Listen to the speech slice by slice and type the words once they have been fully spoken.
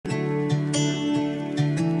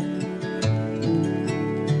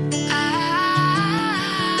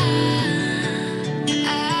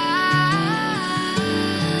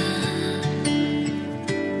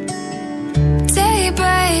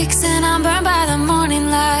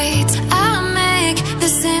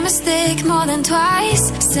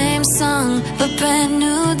song, a brand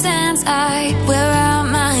new dance. I wear out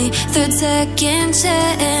my third second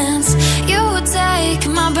chance. You take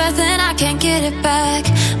my breath and I can't get it back.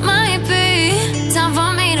 Might be time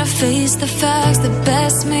for me to face the facts. The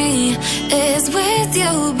best me is with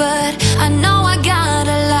you, but I know I got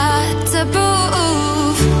a lot to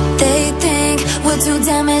prove. They think we're too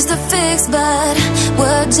damaged to fix, but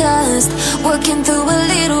we're just working through a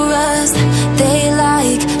little rust. They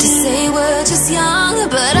like to say we're just young,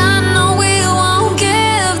 but I know we won't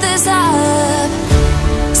give this up.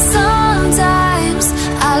 Sometimes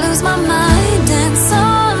I lose my mind, and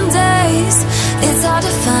some days it's hard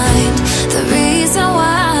to find the reason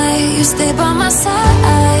why you stay by my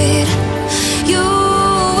side. You